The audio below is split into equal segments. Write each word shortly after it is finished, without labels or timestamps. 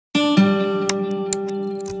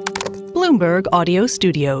Bloomberg Audio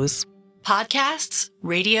Studios. Podcasts,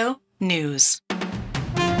 radio, news.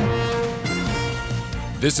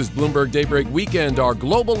 This is Bloomberg Daybreak Weekend, our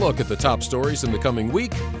global look at the top stories in the coming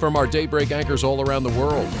week from our Daybreak anchors all around the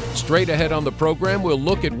world. Straight ahead on the program, we'll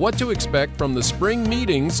look at what to expect from the spring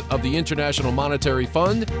meetings of the International Monetary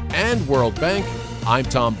Fund and World Bank. I'm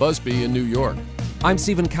Tom Busby in New York. I'm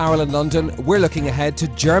Stephen Carroll in London. We're looking ahead to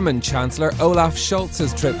German Chancellor Olaf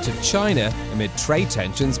Scholz's trip to China amid trade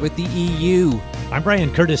tensions with the EU. I'm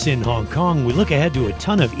Brian Curtis in Hong Kong. We look ahead to a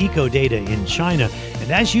ton of eco data in China.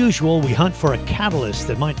 And as usual, we hunt for a catalyst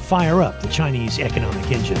that might fire up the Chinese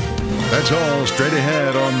economic engine. That's all straight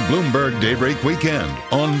ahead on Bloomberg Daybreak Weekend.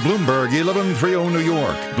 On Bloomberg 1130 New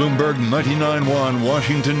York, Bloomberg 99.1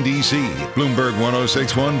 Washington, D.C., Bloomberg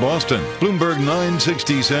 106.1 Boston, Bloomberg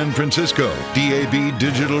 960 San Francisco, DAB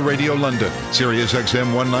Digital Radio London, Sirius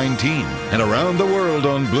XM 119, and around the world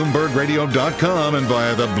on BloombergRadio.com and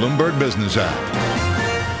via the Bloomberg Business app.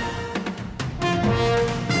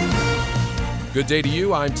 Good day to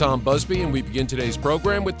you. I'm Tom Busby, and we begin today's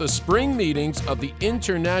program with the spring meetings of the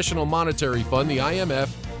International Monetary Fund, the IMF,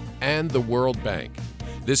 and the World Bank.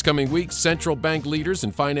 This coming week, central bank leaders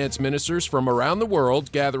and finance ministers from around the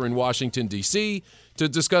world gather in Washington, D.C. to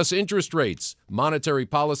discuss interest rates, monetary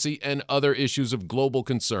policy, and other issues of global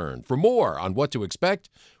concern. For more on what to expect,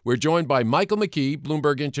 we're joined by Michael McKee,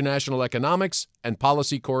 Bloomberg International Economics and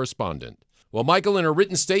Policy Correspondent. Well, Michael, in a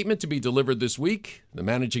written statement to be delivered this week, the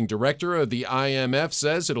managing director of the IMF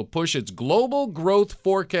says it'll push its global growth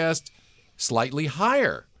forecast slightly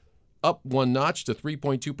higher, up one notch to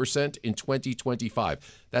 3.2% in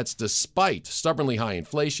 2025. That's despite stubbornly high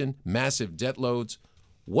inflation, massive debt loads.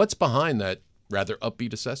 What's behind that rather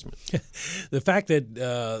upbeat assessment? The fact that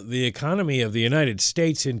the economy of the United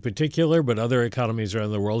States in particular, but other economies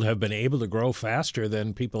around the world, have been able to grow faster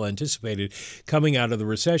than people anticipated coming out of the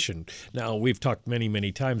recession. Now, we've talked many,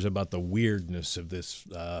 many times about the weirdness of this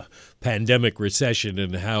pandemic recession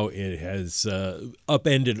and how it has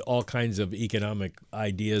upended all kinds of economic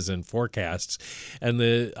ideas and forecasts. And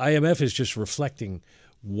the IMF is just reflecting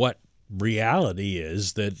what reality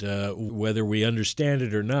is, that whether we understand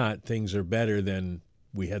it or not, things are better than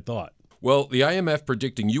we had thought. Well, the IMF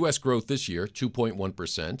predicting U.S. growth this year,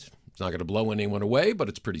 2.1%. It's not going to blow anyone away, but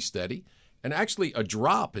it's pretty steady. And actually a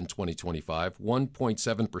drop in 2025,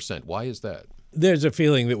 1.7%. Why is that? There's a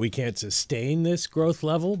feeling that we can't sustain this growth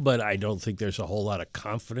level, but I don't think there's a whole lot of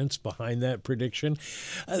confidence behind that prediction.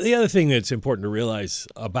 The other thing that's important to realize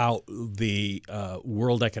about the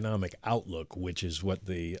World Economic Outlook, which is what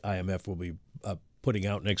the IMF will be putting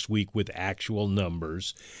out next week with actual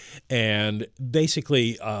numbers, and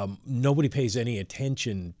basically nobody pays any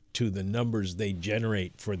attention to the numbers they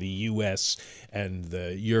generate for the U.S. and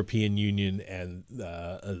the European Union and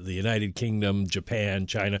the United Kingdom, Japan,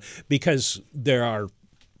 China, because there are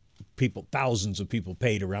thousands of people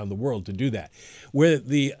paid around the world to do that. Where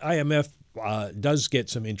the IMF does get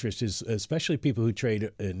some interest is especially people who trade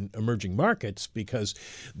in emerging markets, because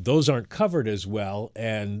those aren't covered as well,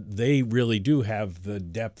 and they really do have the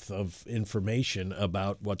depth of information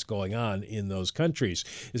about what's going on in those countries.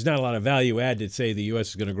 There's not a lot of value add to say the U.S.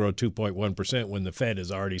 is going to grow 2.1% when the Fed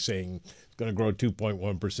is already saying it's going to grow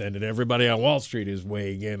 2.1%, and everybody on Wall Street is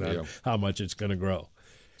weighing in on how much it's going to grow.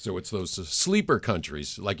 So it's those sleeper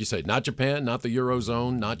countries, like you said, not Japan, not the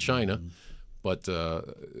Eurozone, not China, but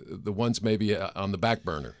the ones maybe on the back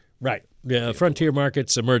burner. Right. Yeah, frontier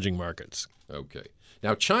markets, emerging markets. Okay.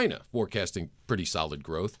 Now, China forecasting pretty solid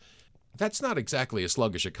growth. That's not exactly a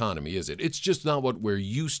sluggish economy, is it? It's just not what we're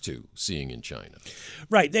used to seeing in China.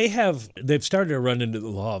 Right. They've started to run into the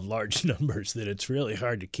law of large numbers, that it's really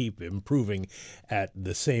hard to keep improving at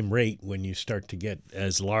the same rate when you start to get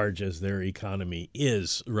as large as their economy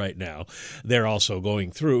is right now. They're also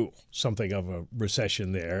going through something of a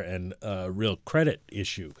recession there and a real credit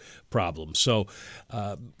issue problem. So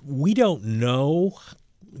we don't know.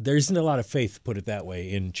 There isn't a lot of faith, put it that way,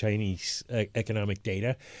 in Chinese economic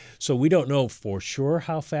data. So we don't know for sure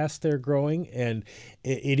how fast they're growing. And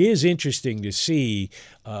it is interesting to see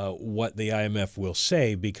what the IMF will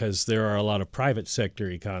say, because there are a lot of private sector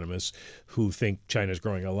economists who think China's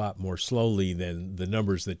growing a lot more slowly than the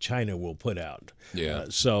numbers that China will put out. Yeah.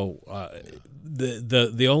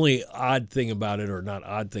 The only odd thing about it, or not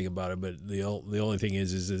odd thing about it, but the only thing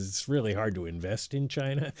is it's really hard to invest in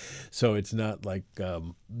China. So it's not like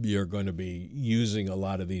you're going to be using a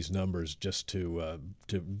lot of these numbers just to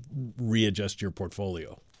readjust your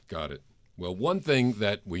portfolio. Got it. Well, one thing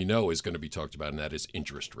that we know is going to be talked about, and that is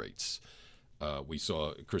interest rates. We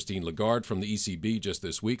saw Christine Lagarde from the ECB just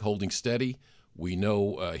this week holding steady We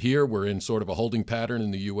know here we're in sort of a holding pattern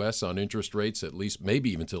in the U.S. on interest rates, at least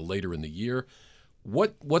maybe even till later in the year.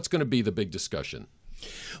 What's going to be the big discussion?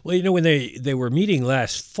 Well, when they were meeting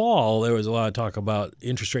last fall, there was a lot of talk about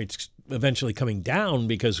interest rates eventually coming down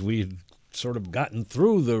because we've sort of gotten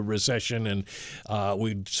through the recession and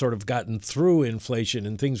we'd sort of gotten through inflation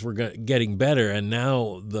and things were getting better. And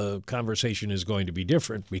now the conversation is going to be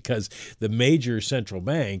different because the major central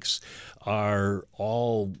banks are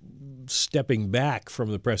all stepping back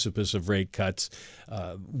from the precipice of rate cuts,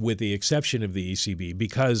 with the exception of the ECB,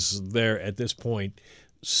 because they're at this point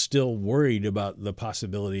still worried about the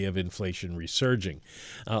possibility of inflation resurging.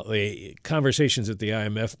 The conversations at the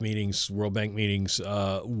IMF meetings, World Bank meetings,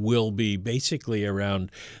 will be basically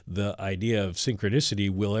around the idea of synchronicity.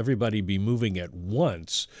 Will everybody be moving at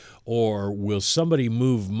once, or will somebody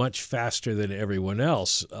move much faster than everyone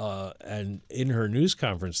else? And in her news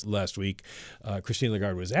conference last week, Christine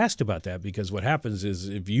Lagarde was asked about that, because what happens is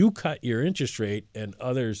if you cut your interest rate and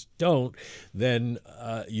others don't, then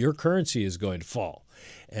your currency is going to fall.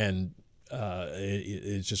 And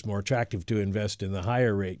it's just more attractive to invest in the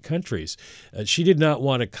higher rate countries. She did not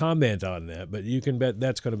want to comment on that, but you can bet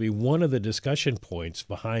that's going to be one of the discussion points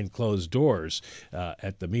behind closed doors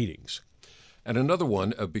at the meetings. And another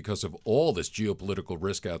one, because of all this geopolitical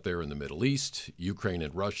risk out there in the Middle East, Ukraine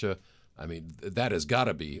and Russia, I mean, that has got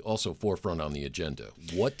to be also forefront on the agenda.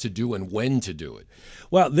 What to do and when to do it.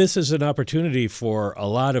 Well, this is an opportunity for a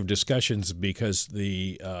lot of discussions because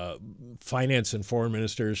the finance and foreign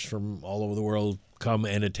ministers from all over the world come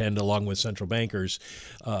and attend along with central bankers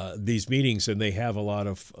these meetings, and they have a lot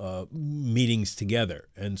of meetings together.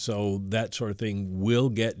 And so that sort of thing will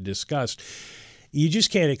get discussed. You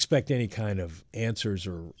just can't expect any kind of answers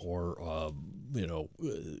or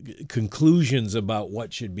conclusions about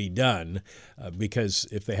what should be done because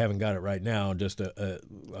if they haven't got it right now, just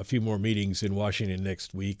a few more meetings in Washington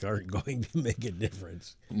next week aren't going to make a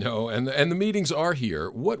difference. No, and the meetings are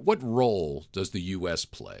here. What role does the U.S.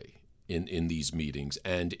 play in these meetings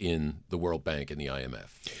and in the World Bank and the IMF?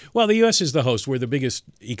 Well, the U.S. is the host. We're the biggest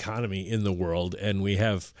economy in the world, and we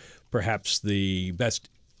have perhaps the best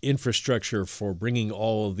infrastructure for bringing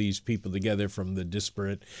all of these people together from the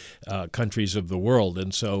disparate countries of the world.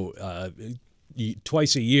 And so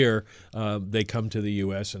twice a year, they come to the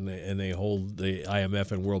U.S. and they hold the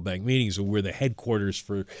IMF and World Bank meetings. So we're the headquarters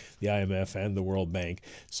for the IMF and the World Bank.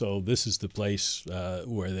 So this is the place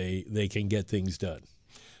where they can get things done.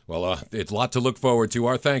 Well, it's a lot to look forward to.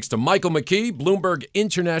 Our thanks to Michael McKee, Bloomberg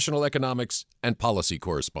International Economics and Policy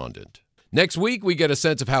Correspondent. Next week, we get a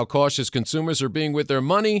sense of how cautious consumers are being with their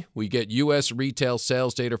money. We get U.S. retail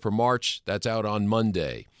sales data for March. That's out on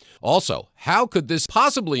Monday. Also, how could this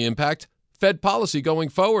possibly impact Fed policy going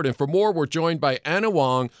forward? And for more, we're joined by Anna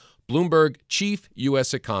Wong, Bloomberg chief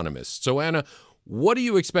U.S. economist. So, Anna, what are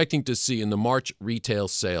you expecting to see in the March retail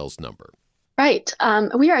sales number? Right.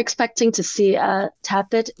 We are expecting to see a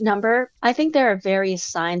tepid number. I think there are various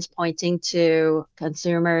signs pointing to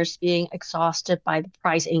consumers being exhausted by the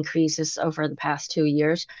price increases over the past 2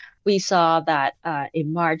 years. We saw that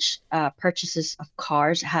in March, purchases of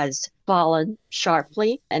cars has fallen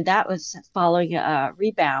sharply, and that was following a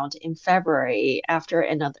rebound in February after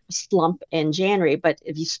another slump in January. But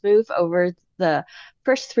if you smooth over the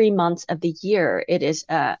first 3 months of the year, it is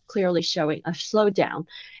clearly showing a slowdown.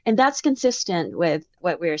 And that's consistent with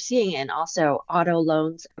what we're seeing in also auto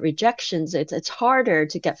loans rejections. It's harder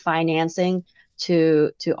to get financing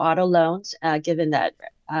to auto loans, given that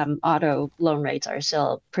auto loan rates are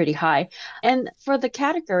still pretty high. And for the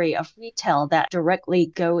category of retail that directly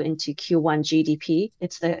go into Q1 GDP,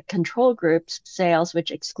 it's the control group's sales, which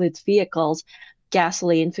excludes vehicles,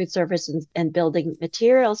 gasoline, food service, and building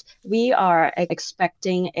materials. We are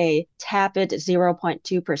expecting a tepid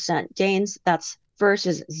 0.2% gains. That's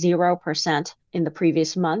versus 0% in the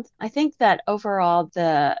previous month. I think that overall,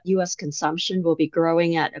 the U.S. consumption will be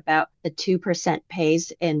growing at about the 2%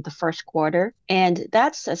 pace in the first quarter. And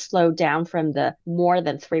that's a slowdown from the more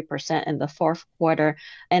than 3% in the fourth quarter.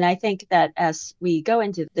 And I think that as we go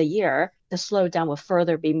into the year, the slowdown will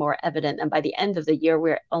further be more evident. And by the end of the year,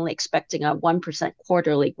 we're only expecting a 1%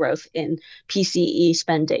 quarterly growth in PCE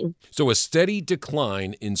spending. So a steady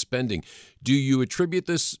decline in spending. Do you attribute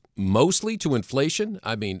this mostly to inflation?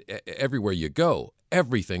 I mean, everywhere you go,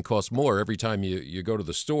 everything costs more every time you go to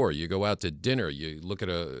the store, you go out to dinner, you look at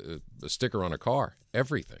a sticker on a car,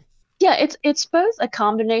 everything. Yeah, it's both a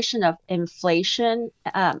combination of inflation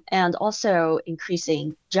and also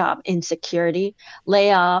increasing job insecurity.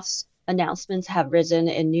 Layoffs, announcements have risen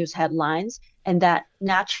in news headlines, and that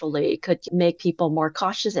naturally could make people more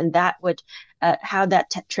cautious, and that would how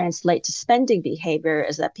that translates to spending behavior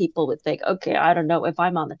is that people would think, okay, I don't know, if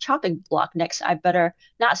I'm on the chopping block next, I better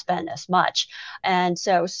not spend as much. And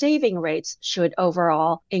so saving rates should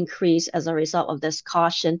overall increase as a result of this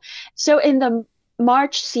caution. So in the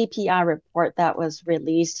March CPI report that was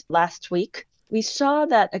released last week, we saw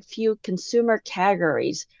that a few consumer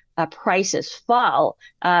categories prices fall.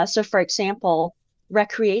 So for example,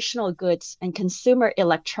 recreational goods and consumer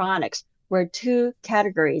electronics were two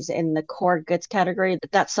categories in the core goods category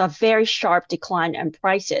that saw very sharp decline in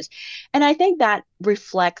prices. And I think that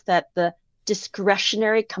reflects that the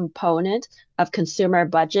discretionary component of consumer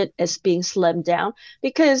budget is being slimmed down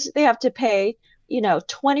because they have to pay,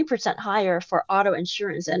 20% higher for auto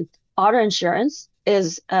insurance. And auto insurance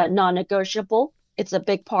is non-negotiable. It's a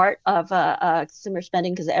big part of consumer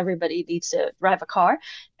spending because everybody needs to drive a car.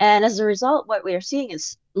 And as a result, what we are seeing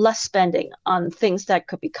is less spending on things that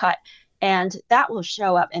could be cut. And that will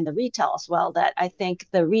show up in the retail as well, that I think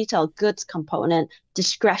the retail goods component,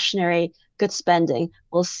 discretionary good spending,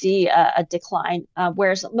 will see a decline,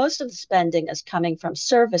 whereas most of the spending is coming from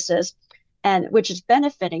services, and which is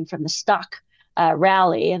benefiting from the stock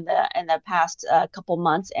rally in the past couple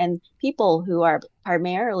months. And people who are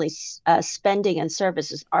primarily spending in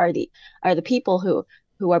services are the people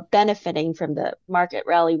who are benefiting from the market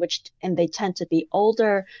rally, and they tend to be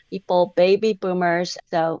older people, baby boomers.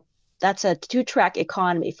 So that's a two-track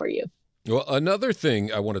economy for you. Well, another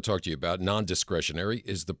thing I want to talk to you about, non-discretionary,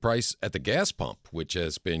 is the price at the gas pump, which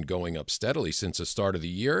has been going up steadily since the start of the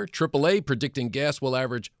year. AAA predicting gas will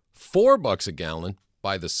average $4 a gallon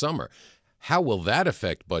by the summer. How will that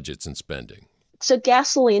affect budgets and spending? So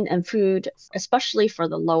gasoline and food, especially for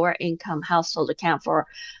the lower income household, account for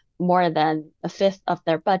more than a fifth of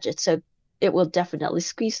their budget. So it will definitely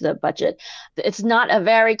squeeze the budget. It's not a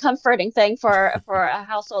very comforting thing for a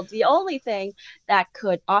household. The only thing that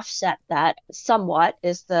could offset that somewhat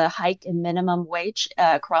is the hike in minimum wage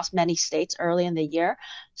across many states early in the year.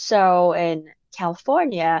 So in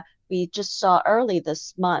California, we just saw early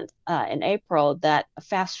this month in April that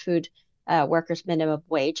fast food workers' minimum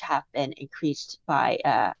wage have been increased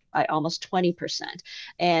by almost 20%.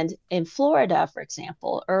 And in Florida, for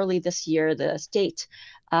example, early this year, the state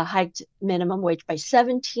hiked minimum wage by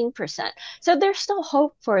 17%. So there's still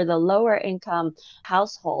hope for the lower income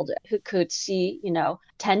household who could see,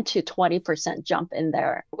 10 to 20% jump in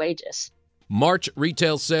their wages. March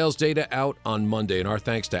retail sales data out on Monday, and our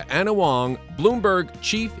thanks to Anna Wong, Bloomberg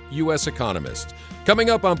chief U.S. economist. Coming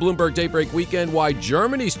up on Bloomberg Daybreak Weekend, why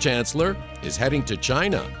Germany's chancellor is heading to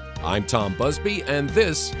China. I'm Tom Busby, and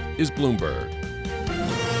this is Bloomberg.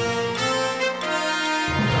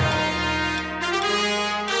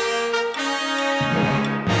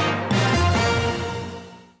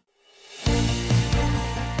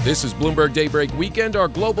 This is Bloomberg Daybreak Weekend, our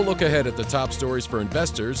global look ahead at the top stories for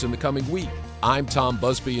investors in the coming week. I'm Tom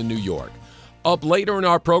Busby in New York. Up later in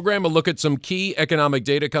our program, a look at some key economic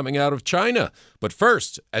data coming out of China. But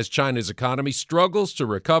first, as China's economy struggles to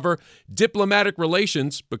recover, diplomatic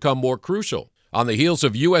relations become more crucial. On the heels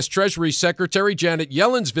of U.S. Treasury Secretary Janet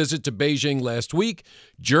Yellen's visit to Beijing last week,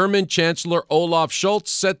 German Chancellor Olaf Scholz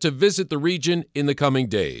set to visit the region in the coming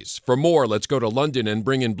days. For more, let's go to London and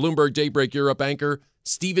bring in Bloomberg Daybreak Europe anchor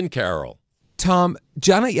Stephen Carroll. Tom,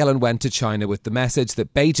 Janet Yellen went to China with the message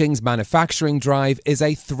that Beijing's manufacturing drive is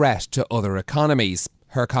a threat to other economies.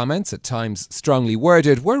 Her comments, at times strongly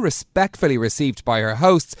worded, were respectfully received by her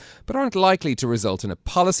hosts, but aren't likely to result in a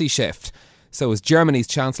policy shift. So as Germany's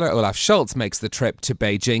Chancellor Olaf Scholz makes the trip to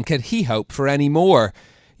Beijing, can he hope for any more?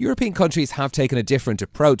 European countries have taken a different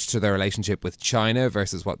approach to their relationship with China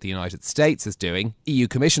versus what the United States is doing. EU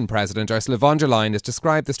Commission President Ursula von der Leyen has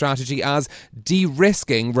described the strategy as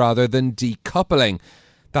de-risking rather than decoupling.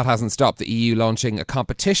 That hasn't stopped the EU launching a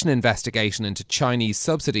competition investigation into Chinese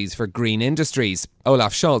subsidies for green industries.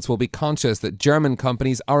 Olaf Scholz will be conscious that German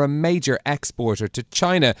companies are a major exporter to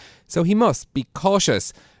China, so he must be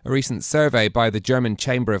cautious. A recent survey by the German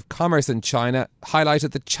Chamber of Commerce in China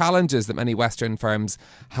highlighted the challenges that many Western firms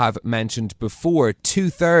have mentioned before.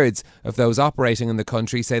 2/3 of those operating in the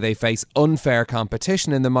country say they face unfair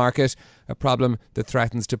competition in the market, a problem that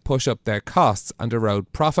threatens to push up their costs and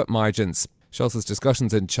erode profit margins. Scholz's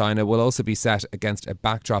discussions in China will also be set against a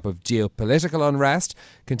backdrop of geopolitical unrest.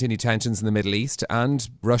 Continued tensions in the Middle East and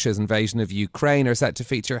Russia's invasion of Ukraine are set to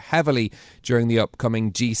feature heavily during the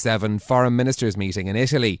upcoming G7 foreign ministers meeting in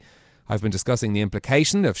Italy. I've been discussing the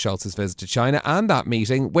implication of Scholz's visit to China and that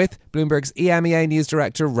meeting with Bloomberg's EMEA News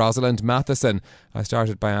Director Rosalind Matheson. I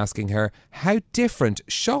started by asking her how different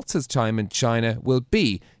Scholz's time in China will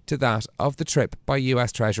be to that of the trip by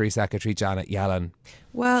US Treasury Secretary Janet Yellen.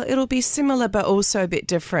 Well, it'll be similar but also a bit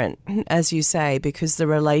different, as you say, because the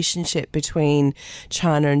relationship between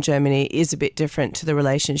China and Germany is a bit different to the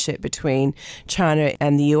relationship between China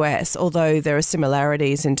and the US, although there are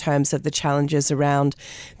similarities in terms of the challenges around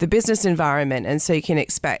the business environment. And so you can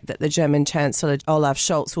expect that the German Chancellor Olaf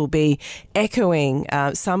Scholz will be echoing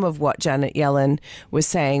some of what Janet Yellen was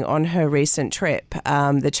saying on her recent trip,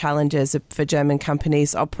 the challenges for German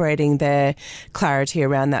companies operating there, clarity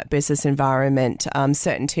around that business environment,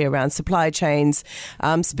 certainty around supply chains.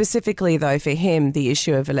 Specifically, though, for him, the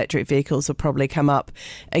issue of electric vehicles will probably come up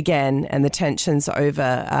again, and the tensions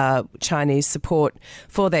over Chinese support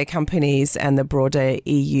for their companies and the broader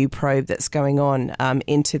EU probe that's going on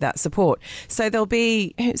into that support. So there'll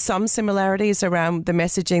be some similarities around the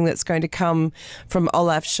messaging that's going to come from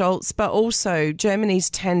Olaf Scholz, but also Germany's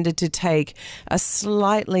tended to take a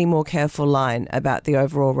slightly more careful line about the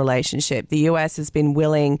overall relationship. The US has been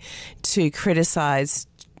willing to criticize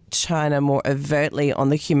China more overtly on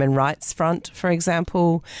the human rights front, for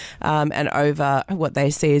example, and over what they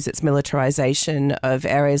see as its militarization of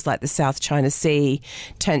areas like the South China Sea,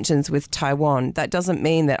 tensions with Taiwan. That doesn't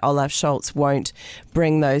mean that Olaf Scholz won't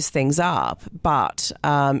bring those things up, but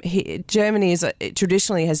Germany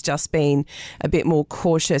traditionally has just been a bit more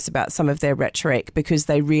cautious about some of their rhetoric because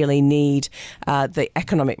they really need the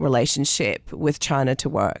economic relationship with China to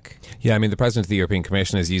work. Yeah, I mean, the President of the European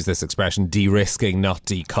Commission has used this expression, de-risking, not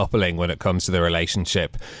decoupling, when it comes to the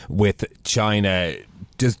relationship with China.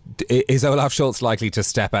 Is Olaf Scholz likely to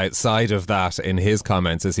step outside of that in his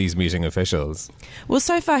comments as he's meeting officials? Well,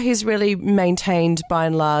 so far he's really maintained, by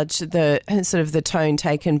and large, the sort of the tone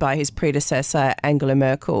taken by his predecessor, Angela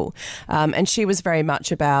Merkel. And she was very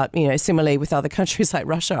much about, similarly with other countries like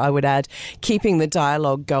Russia, I would add, keeping the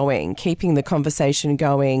dialogue going, keeping the conversation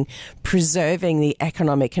going, preserving the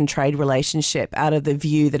economic and trade relationship out of the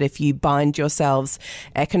view that if you bind yourselves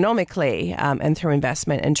economically and through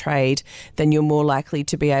investment and trade, then you're more likely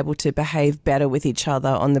to be able to behave better with each other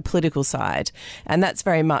on the political side. And that's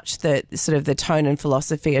very much the sort of the tone and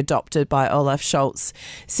philosophy adopted by Olaf Scholz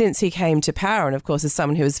since he came to power. And of course, as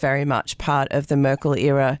someone who was very much part of the Merkel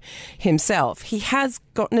era himself, he has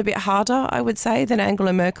gotten a bit harder, I would say, than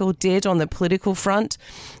Angela Merkel did on the political front.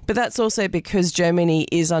 But that's also because Germany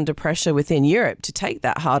is under pressure within Europe to take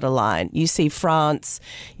that harder line. You see France,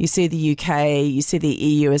 you see the UK, you see the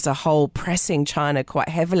EU as a whole pressing China quite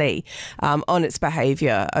heavily on its behaviour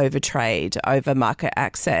over trade, over market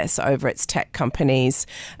access, over its tech companies,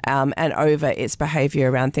 and over its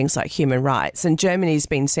behaviour around things like human rights. And Germany's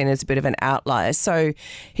been seen as a bit of an outlier. So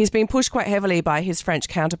he's been pushed quite heavily by his French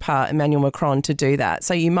counterpart, Emmanuel Macron, to do that.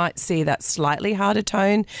 So you might see that slightly harder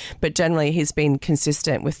tone, but generally he's been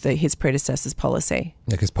consistent with his predecessor's policy.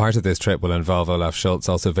 Because part of this trip will involve Olaf Scholz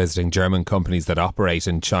also visiting German companies that operate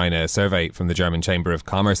in China. A survey from the German Chamber of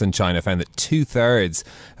Commerce in China found that 2/3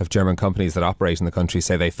 of German companies that operate in the country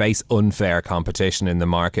say they face unfair competition in the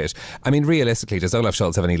market. I mean, realistically, does Olaf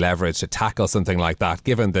Scholz have any leverage to tackle something like that,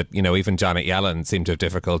 given that, even Janet Yellen seemed to have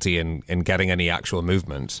difficulty in getting any actual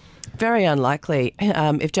movement? Very unlikely.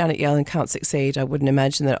 If Janet Yellen can't succeed, I wouldn't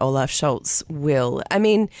imagine that Olaf Scholz will. I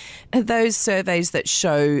mean, those surveys that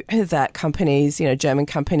show that companies, German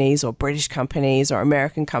companies or British companies or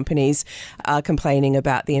American companies are complaining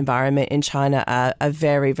about the environment in China are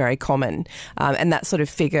very, very common. And that sort of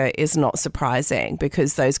figure is not surprising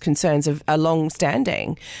because those concerns are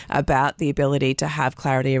long-standing about the ability to have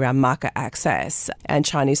clarity around market access and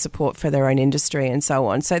Chinese support for their own industry and so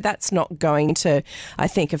on. So that's not going to, I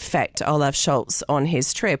think, affect Olaf Scholz on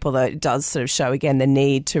his trip, although it does sort of show again the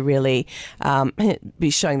need to really be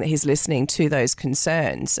showing that he's listening to those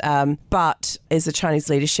concerns. But is the Chinese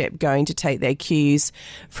leadership going to take their cues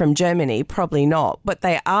from Germany? Probably not. What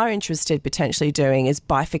they are interested potentially doing is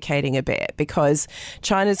bifurcating a bit, because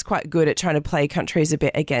China's quite good at trying to play countries a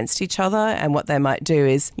bit against each other. And what they might do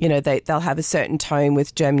is, they'll have a certain tone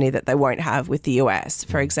with Germany that they won't have with the US,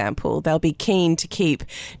 for example. They'll be keen to keep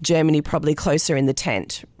Germany probably closer in the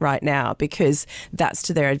tent right now because that's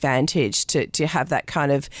to their advantage to have that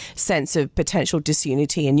kind of sense of potential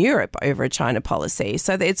disunity in Europe over a China policy.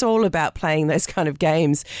 So it's all about playing those kind of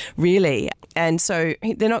games, really. And so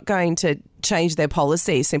they're not going to change their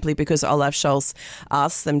policy simply because Olaf Scholz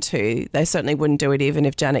asks them to. They certainly wouldn't do it even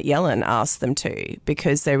if Janet Yellen asked them to,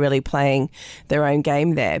 because they're really playing their own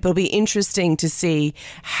game there. But it'll be interesting to see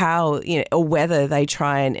how, or whether they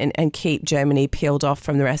try and keep Germany peeled off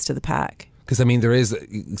from the rest of the pack. Because, I mean, there is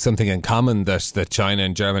something in common that China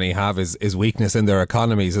and Germany have is weakness in their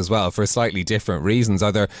economies as well, for slightly different reasons.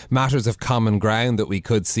 Are there matters of common ground that we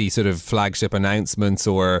could see sort of flagship announcements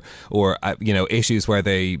or issues where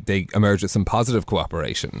they emerge with some positive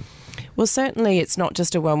cooperation? Well, certainly it's not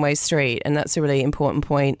just a one-way street, and that's a really important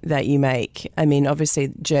point that you make. I mean,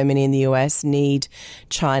 obviously, Germany and the US need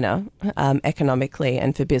China economically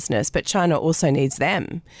and for business, but China also needs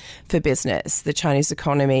them for business. The Chinese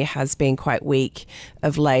economy has been quite weak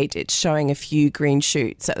of late. It's showing a few green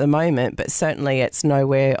shoots at the moment, but certainly it's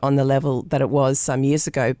nowhere on the level that it was some years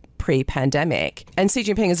ago, pre-pandemic. And Xi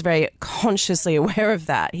Jinping is very consciously aware of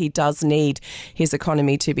that. He does need his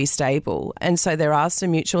economy to be stable. And so there are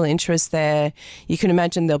some mutual interests there. You can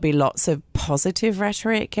imagine there'll be lots of positive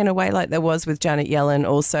rhetoric in a way like there was with Janet Yellen,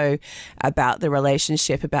 also about the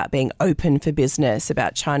relationship, about being open for business,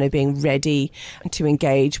 about China being ready to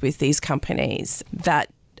engage with these companies.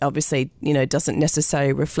 That obviously, doesn't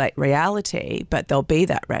necessarily reflect reality, but there'll be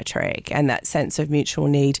that rhetoric and that sense of mutual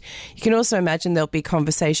need. You can also imagine there'll be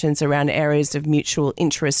conversations around areas of mutual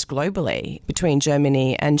interest globally between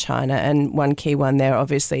Germany and China. And one key one there,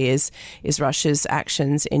 obviously, is Russia's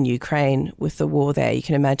actions in Ukraine with the war there. You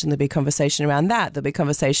can imagine there'll be conversation around that. There'll be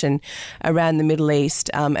conversation around the Middle East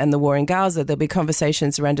and the war in Gaza. There'll be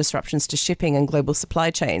conversations around disruptions to shipping and global supply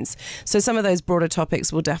chains. So some of those broader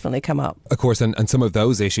topics will definitely come up. Of course, and some of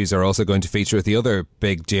those issues are also going to feature at the other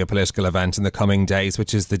big geopolitical event in the coming days,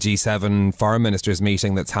 which is the G7 foreign ministers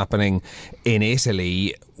meeting that's happening in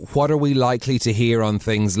Italy. What are we likely to hear on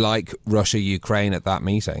things like Russia-Ukraine at that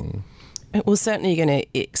meeting? Well, certainly you're going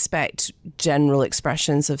to expect general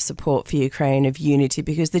expressions of support for Ukraine, of unity,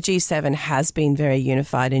 because the G7 has been very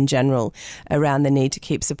unified in general around the need to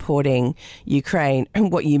keep supporting Ukraine.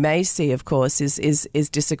 And what you may see, of course, is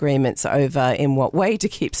disagreements over in what way to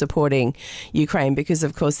keep supporting Ukraine, because,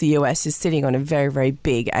 of course, the US is sitting on a very, very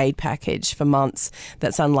big aid package for months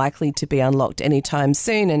that's unlikely to be unlocked anytime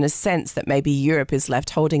soon, in a sense that maybe Europe is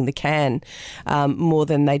left holding the can more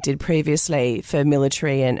than they did previously for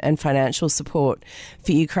military and financial support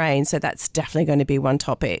for Ukraine. So that's definitely going to be one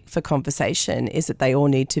topic for conversation, is that they all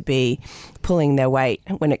need to be pulling their weight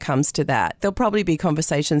when it comes to that. There'll probably be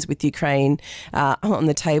conversations with Ukraine on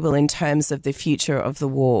the table in terms of the future of the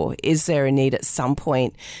war. Is there a need at some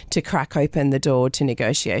point to crack open the door to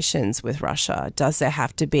negotiations with Russia? Does there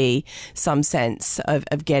have to be some sense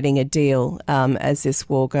of getting a deal as this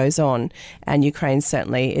war goes on? And Ukraine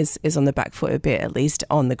certainly is on the back foot a bit, at least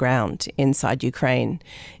on the ground inside Ukraine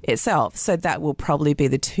itself. So that will probably be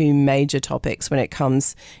the two major topics when it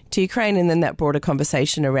comes to Ukraine, and then that broader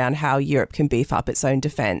conversation around how Europe can beef up its own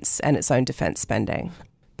defence and its own defence spending.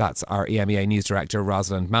 That's our EMEA News Director,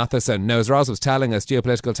 Rosalind Matheson. Now, as Ros was telling us,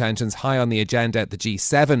 geopolitical tensions high on the agenda at the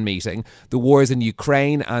G7 meeting. The wars in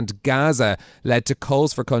Ukraine and Gaza led to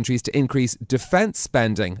calls for countries to increase defence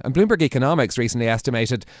spending. And Bloomberg Economics recently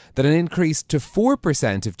estimated that an increase to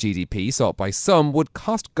 4% of GDP, sought by some, would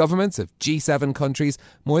cost governments of G7 countries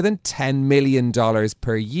more than $10 million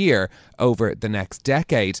per year over the next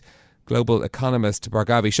decade. Global economist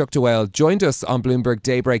Bhargavi Shukdawal joined us on Bloomberg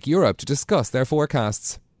Daybreak Europe to discuss their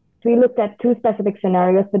forecasts. We looked at two specific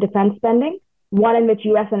scenarios for defense spending, one in which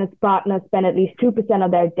US and its partners spend at least 2%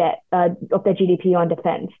 of their GDP on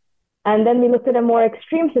defense. And then we looked at a more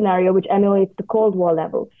extreme scenario, which emulates the Cold War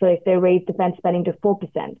levels. So if they raise defense spending to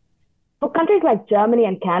 4%. For countries like Germany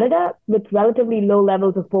and Canada, with relatively low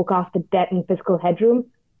levels of forecasted debt and fiscal headroom,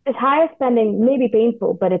 this higher spending may be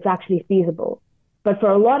painful, but it's actually feasible. But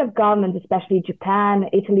for a lot of governments, especially Japan,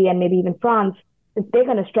 Italy, and maybe even France, they're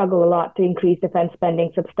going to struggle a lot to increase defense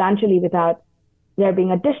spending substantially without there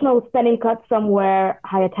being additional spending cuts somewhere,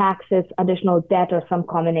 higher taxes, additional debt, or some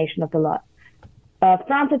combination of the lot.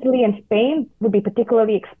 France, Italy, and Spain would be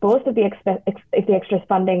particularly exposed if the extra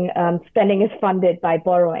spending is funded by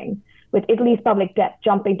borrowing, with Italy's public debt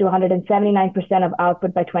jumping to 179% of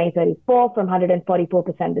output by 2034 from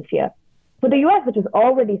 144% this year. For the US, which is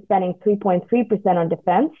already spending 3.3% on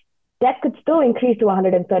defense, debt could still increase to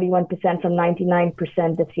 131% from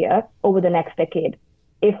 99% this year over the next decade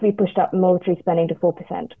if we pushed up military spending to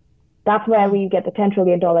 4%. That's where we get the $10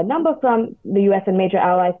 trillion number from. The US and major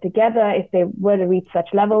allies together, if they were to reach such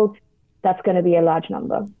levels, that's going to be a large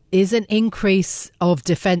number. Is an increase of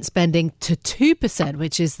defense spending to 2%,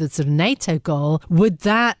 which is the sort of NATO goal, would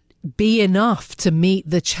that be enough to meet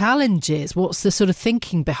the challenges? What's the sort of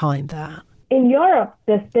thinking behind that? In Europe,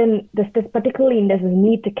 there's a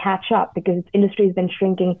need to catch up because its industry has been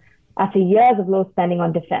shrinking after years of low spending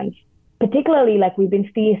on defense. Particularly, like we've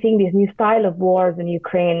been seeing these new style of wars in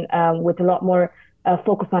Ukraine with a lot more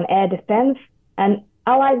focus on air defense. And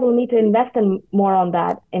allies will need to invest in more on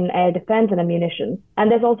that in air defense and ammunition. And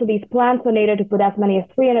there's also these plans for NATO to put as many as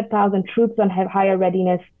 300,000 troops on higher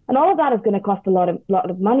readiness. And all of that is going to cost a lot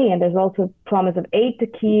of money. And there's also promise of aid to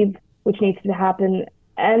Kyiv, which needs to happen.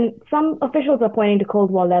 And some officials are pointing to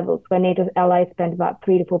Cold War levels, where NATO's allies spent about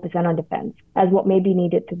 3 to 4% on defense, as what may be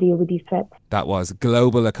needed to deal with these threats. That was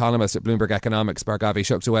global economist at Bloomberg Economics, Bhargavi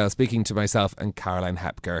Shukdawell, speaking to myself and Caroline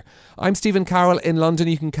Hepker. I'm Stephen Carroll in London.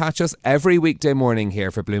 You can catch us every weekday morning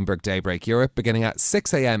here for Bloomberg Daybreak Europe, beginning at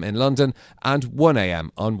 6 a.m. in London and 1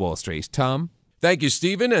 a.m. on Wall Street. Tom? Thank you,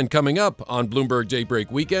 Stephen. And coming up on Bloomberg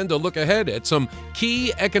Daybreak Weekend, a look ahead at some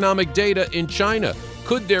key economic data in China.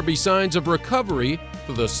 Could there be signs of recovery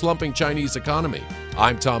for the slumping Chinese economy?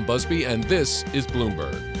 I'm Tom Busby, and this is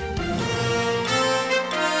Bloomberg.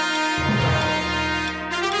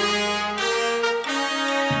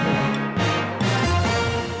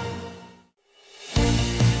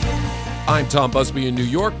 I'm Tom Busby in New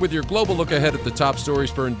York with your global look ahead at the top stories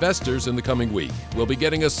for investors in the coming week. We'll be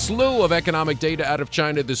getting a slew of economic data out of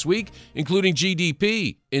China this week, including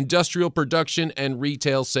GDP, industrial production, and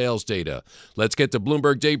retail sales data. Let's get to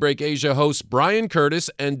Bloomberg Daybreak Asia hosts Brian Curtis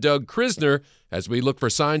and Doug Krisner as we look for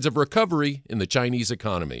signs of recovery in the Chinese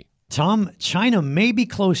economy. Tom, China may be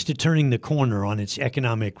close to turning the corner on its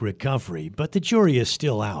economic recovery, but the jury is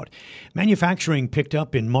still out. Manufacturing picked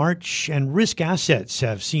up in March, and risk assets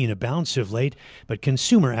have seen a bounce of late, but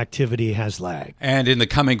consumer activity has lagged. And in the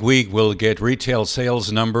coming week, we'll get retail sales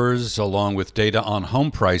numbers along with data on home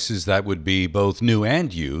prices that would be both new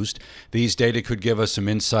and used. These data could give us some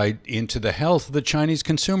insight into the health of the Chinese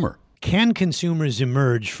consumer. Can consumers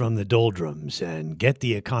emerge from the doldrums and get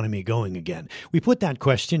the economy going again? We put that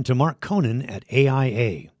question to Mark Conan at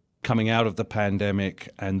AIA. Coming out of the pandemic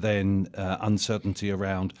and then uncertainty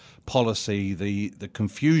around policy, the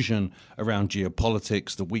confusion around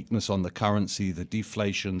geopolitics, the weakness on the currency, the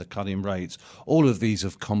deflation, the cutting rates, all of these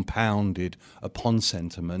have compounded upon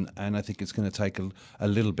sentiment. And I think it's going to take a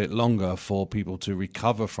little bit longer for people to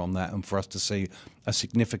recover from that and for us to see a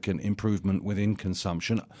significant improvement within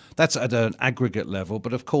consumption. That's at an aggregate level,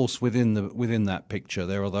 but of course within that picture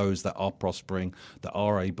there are those that are prospering, that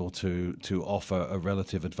are able to offer a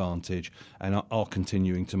relative advantage and are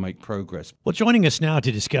continuing to make progress. Well, joining us now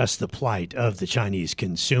to discuss the plight of the Chinese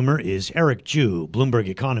consumer is Eric Zhu, Bloomberg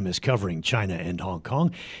economist covering China and Hong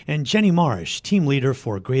Kong, and Jenny Marsh, team leader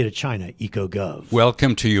for Greater China EcoGov.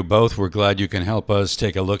 Welcome to you both. We're glad you can help us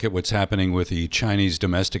take a look at what's happening with the Chinese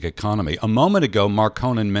domestic economy. A moment ago, Mark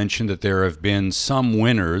Conan mentioned that there have been some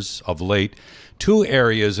winners of late. Two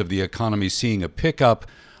areas of the economy seeing a pickup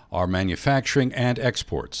are manufacturing and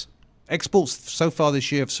exports. Exports so far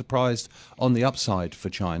this year have surprised on the upside for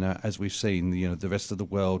China, as we've seen. The rest of the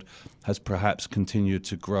world has perhaps continued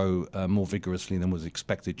to grow more vigorously than was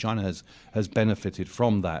expected. China has benefited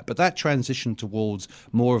from that. But that transition towards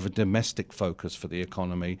more of a domestic focus for the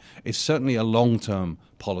economy is certainly a long-term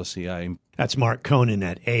policy aim. That's Mark Conan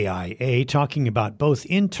at AIA talking about both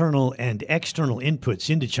internal and external inputs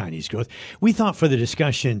into Chinese growth. We thought for the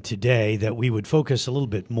discussion today that we would focus a little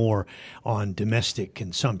bit more on domestic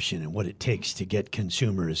consumption and what it takes to get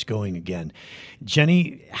consumers going again.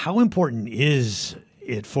 Jenny, how important is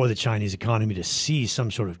it for the Chinese economy to see some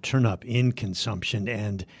sort of turn up in consumption,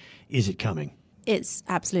 and is it coming? It's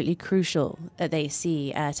absolutely crucial that they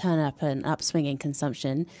see a turn up and upswing in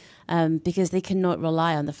consumption because they cannot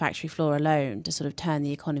rely on the factory floor alone to sort of turn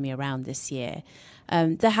the economy around this year.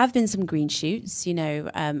 There have been some green shoots,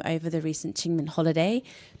 over the recent Qingming holiday.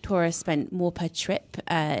 Tourists spent more per trip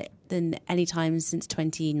than any time since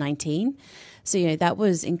 2019. So, that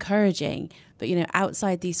was encouraging. But,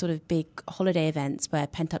 outside these sort of big holiday events where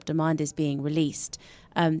pent-up demand is being released,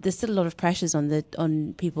 there's still a lot of pressures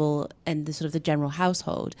on people and the sort of the general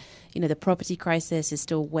household. The property crisis is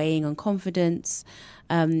still weighing on confidence,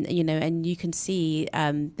 and you can see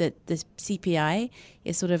that the CPI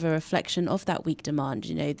is sort of a reflection of that weak demand.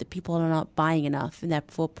 The people are not buying enough, and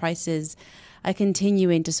therefore prices are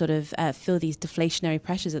continuing to sort of feel these deflationary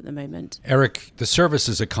pressures at the moment. Eric, the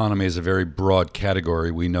services economy is a very broad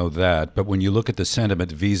category. We know that. But when you look at the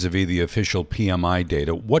sentiment vis-a-vis the official PMI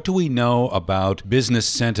data, what do we know about business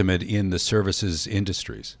sentiment in the services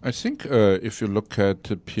industries? I think if you look at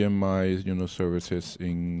the PMI, services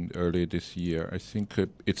in early this year, I think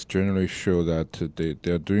it's generally show that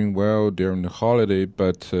they're doing well during the holiday,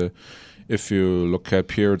 but if you look at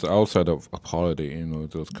periods outside of a holiday,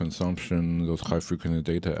 those consumption, those high-frequency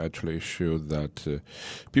data actually show that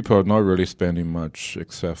people are not really spending much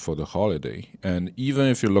except for the holiday. And even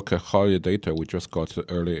if you look at holiday data, we just got the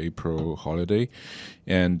early April holiday,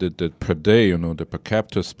 and the per day, the per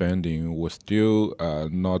capita spending was still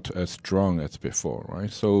not as strong as before,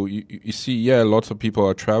 right? So you see, lots of people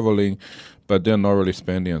are traveling, but they're not really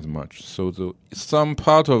spending as much. So some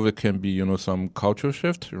part of it can be, some cultural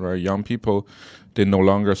shift, right? Young people, they no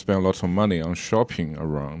longer spend lots of money on shopping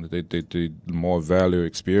around. They more value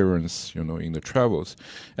experience, in the travels.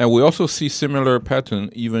 And we also see similar pattern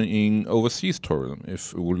even in overseas tourism.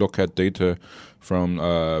 If we look at data from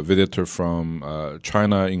visitor from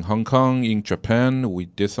China in Hong Kong, in Japan, we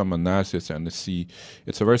did some analysis and see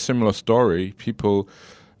it's a very similar story. People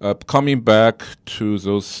coming back to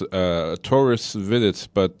those tourist visits,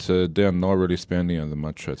 but they are not really spending as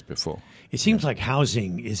much as before. It seems like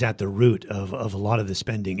housing is at the root of a lot of the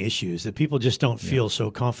spending issues, that people just don't feel so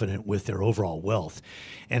confident with their overall wealth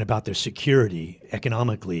and about their security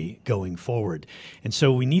economically going forward. And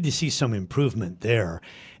so we need to see some improvement there.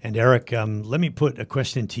 And Eric, let me put a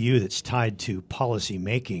question to you that's tied to policy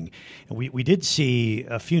making. We did see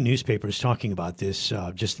a few newspapers talking about this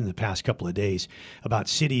just in the past couple of days, about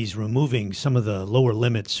cities removing some of the lower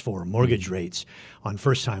limits for mortgage rates on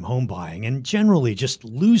first-time home buying and generally just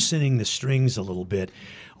loosening the strings a little bit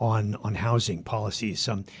on housing policies.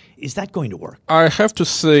 Is that going to work? I have to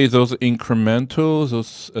say those incremental,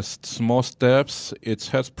 those small steps, it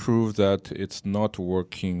has proved that it's not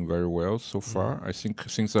working very well so far. I think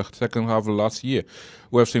since the second half of last year,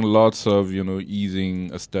 we have seen lots of,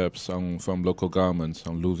 easing steps from local governments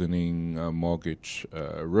on loosening mortgage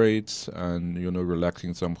rates and,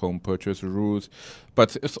 relaxing some home purchase rules.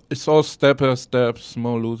 But it's all step by step,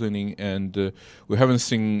 small loosening, and we haven't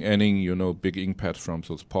seen any, big impact from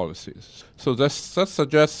those policies. So that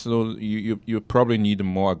suggests you probably need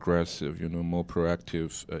more aggressive, more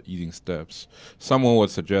proactive easing steps. Someone would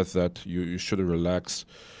suggest that you should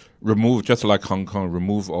remove, just like Hong Kong,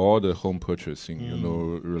 remove all the home purchasing,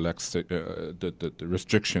 relax the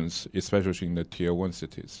restrictions, especially in the tier 1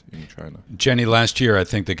 cities in China. Jenny, last year I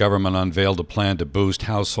think the government unveiled a plan to boost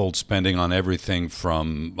household spending on everything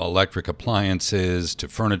from electric appliances to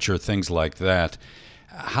furniture, things like that.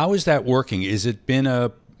 How is that working? Has it been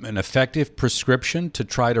an effective prescription to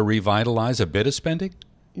try to revitalize a bit of spending?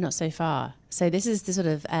 Not so far. So this is the sort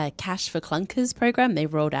of cash for clunkers program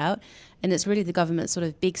they've rolled out, and it's really the government's sort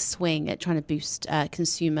of big swing at trying to boost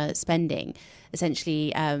consumer spending,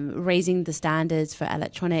 essentially raising the standards for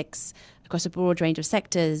electronics across a broad range of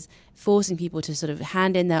sectors, forcing people to sort of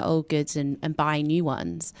hand in their old goods and buy new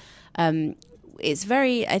ones. I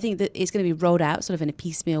think that it's going to be rolled out sort of in a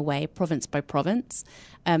piecemeal way, province by province.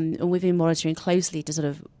 And we've been monitoring closely to sort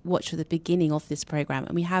of watch for the beginning of this program.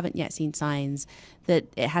 And we haven't yet seen signs that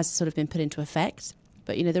it has sort of been put into effect.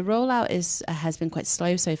 But, the rollout has been quite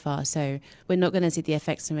slow so far. So we're not going to see the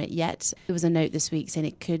effects from it yet. There was a note this week saying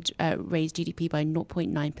it could raise GDP by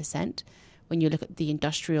 0.9%. when you look at the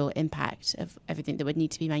industrial impact of everything that would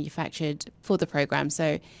need to be manufactured for the program.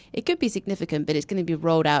 So it could be significant, but it's going to be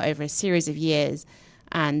rolled out over a series of years,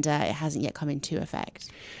 and it hasn't yet come into effect.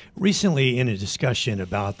 Recently, in a discussion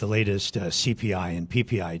about the latest CPI and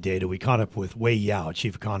PPI data, we caught up with Wei Yao,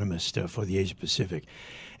 chief economist for the Asia Pacific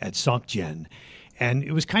at SocGen. And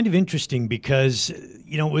it was kind of interesting because,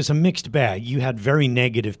 it was a mixed bag. You had very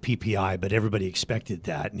negative PPI, but everybody expected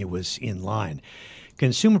that, and it was in line.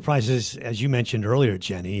 Consumer prices, as you mentioned earlier,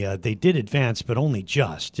 Jenny, they did advance, but only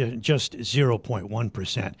just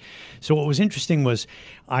 0.1%. So what was interesting was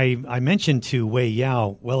I mentioned to Wei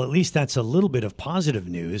Yao, well, at least that's a little bit of positive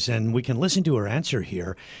news, and we can listen to her answer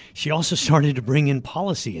here. She also started to bring in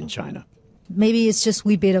policy in China. Maybe it's just a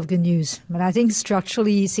wee bit of good news, but I think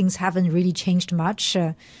structurally things haven't really changed much.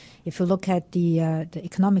 If you look at the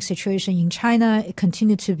economic situation in China, it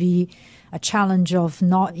continued to be a challenge of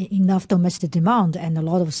not enough domestic demand and a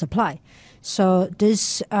lot of supply. So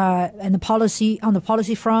this on the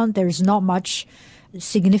policy front, there is not much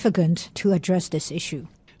significant to address this issue.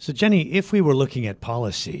 So, Jenny, if we were looking at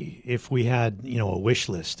policy, if we had, a wish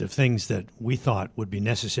list of things that we thought would be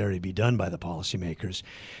necessary to be done by the policymakers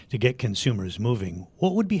to get consumers moving,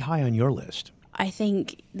 what would be high on your list? I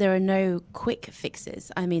think there are no quick fixes.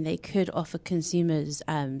 I mean, they could offer consumers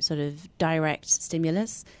sort of direct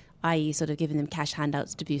stimulus, i.e. sort of giving them cash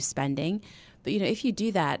handouts to boost spending. But, if you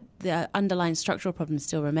do that, the underlying structural problems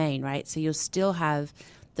still remain, right? So you'll still have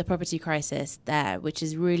the property crisis there, which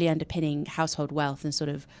is really underpinning household wealth and sort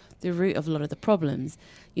of the root of a lot of the problems.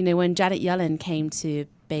 When Janet Yellen came to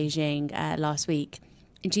Beijing last week,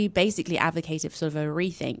 she basically advocated for sort of a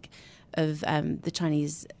rethink the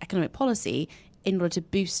Chinese economic policy in order to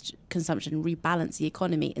boost consumption and rebalance the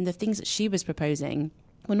economy. And the things that she was proposing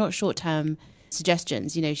were not short-term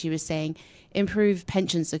suggestions. You know, she was saying improve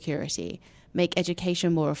pension security, make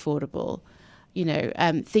education more affordable, you know,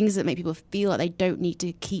 things that make people feel like they don't need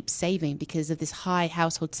to keep saving because of this high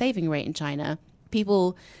household saving rate in China.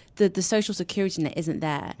 People, the social security net isn't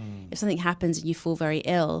there. If something happens and you fall very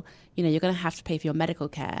ill, you know, you're going to have to pay for your medical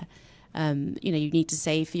care. You know, you need to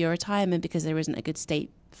save for your retirement because there isn't a good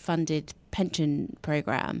state-funded pension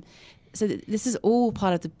program. So this is all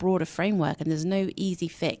part of the broader framework, and there's no easy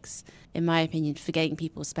fix, in my opinion, for getting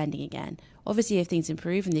people spending again. Obviously, if things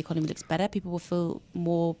improve and the economy looks better, people will feel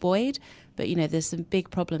more buoyed. But, you know, there's some big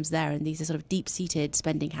problems there, and these are sort of deep-seated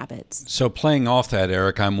spending habits. So playing off that,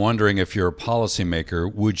 Eric, I'm wondering if you're a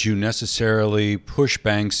policymaker, would you necessarily push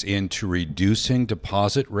banks into reducing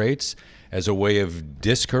deposit rates as a way of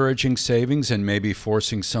discouraging savings and maybe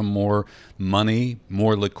forcing some more money,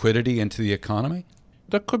 more liquidity into the economy?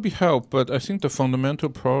 That could be helped, but I think the fundamental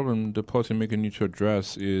problem the policymaker need to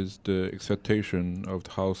address is the expectation of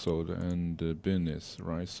the household and the business,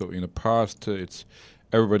 right? So in the past, it's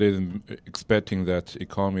everybody is expecting that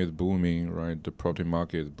economy is booming, right? The property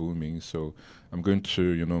market is booming, so I'm going to,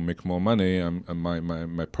 you know, make more money. And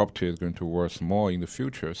my property is going to worth more in the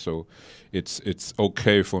future. So it's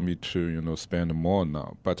okay for me to, you know, spend more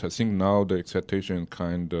now. But I think now the expectation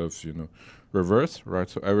kind of, you know, reverse, right?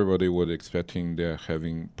 So everybody was expecting they're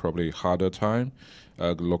having probably harder time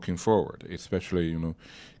looking forward, especially, you know,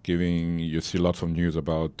 you see lots of news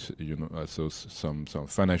about, you know, so some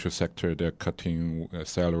financial sector, they're cutting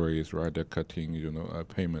salaries, right? They're cutting, you know,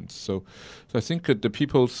 payments. So I think the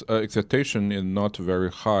people's expectation is not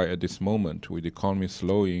very high at this moment, with the economy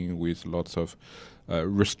slowing, with lots of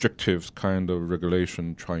restrictive kind of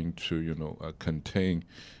regulation trying to, you know, contain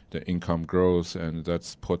the income growth, and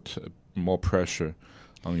that's put more pressure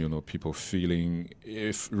on, you know, people feeling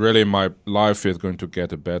if really my life is going to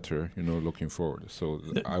get better, you know, looking forward. So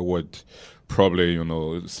I would probably, you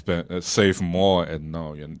know, save more and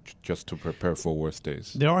now, you know, just to prepare for worse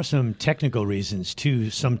days. There are some technical reasons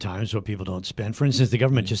too sometimes why people don't spend. For instance, the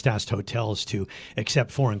government just asked hotels to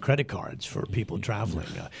accept foreign credit cards for people traveling.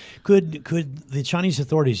 Could the Chinese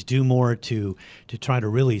authorities do more to try to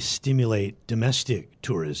really stimulate domestic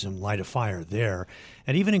tourism, light a fire there,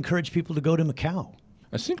 and even encourage people to go to Macau?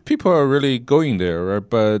 I think people are really going there, right?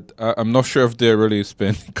 But I'm not sure if they're really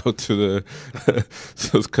go to the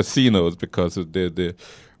those casinos, because they're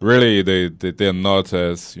not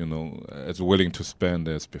as, you know, as willing to spend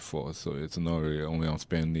as before. So it's not really only on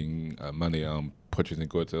spending money on purchasing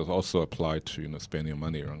goods. It also applied to, you know, spending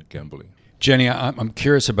money on gambling. Jenny, I'm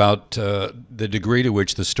curious about the degree to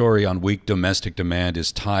which the story on weak domestic demand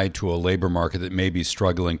is tied to a labor market that may be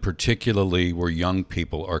struggling, particularly where young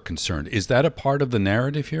people are concerned. Is that a part of the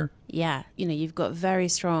narrative here? Yeah, you know, you've got very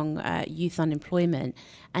strong youth unemployment,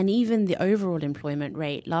 and even the overall employment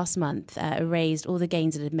rate last month erased all the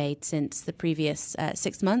gains it had made since the previous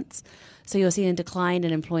 6 months. So you're seeing a decline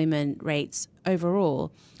in employment rates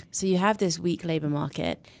overall. So you have this weak labor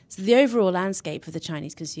market. So the overall landscape for the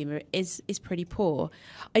Chinese consumer is pretty poor.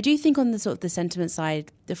 I do think on the sort of the sentiment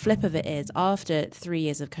side, the flip of it is after 3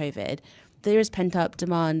 years of COVID, there is pent-up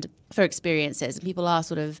demand for experiences, and people are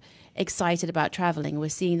sort of excited about traveling. We're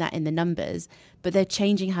seeing that in the numbers, but they're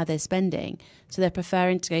changing how they're spending. So they're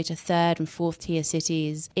preferring to go to third and fourth tier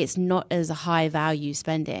cities. It's not as a high value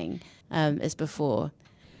spending as before.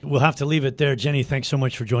 We'll have to leave it there. Jenny, thanks so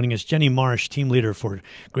much for joining us. Jenny Marsh, team leader for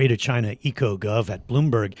Greater China EcoGov at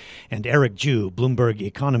Bloomberg, and Eric Ju, Bloomberg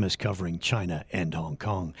economist covering China and Hong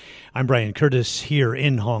Kong. I'm Brian Curtis here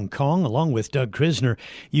in Hong Kong, along with Doug Krisner.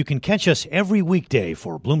 You can catch us every weekday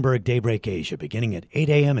for Bloomberg Daybreak Asia, beginning at 8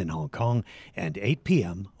 a.m. in Hong Kong and 8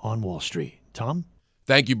 p.m. on Wall Street. Tom?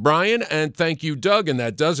 Thank you, Brian, and thank you, Doug. And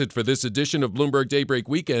that does it for this edition of Bloomberg Daybreak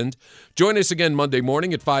Weekend. Join us again Monday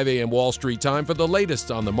morning at 5 a.m. Wall Street time for the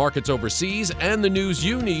latest on the markets overseas and the news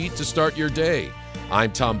you need to start your day.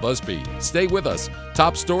 I'm Tom Busby. Stay with us.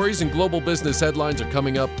 Top stories and global business headlines are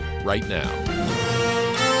coming up right now.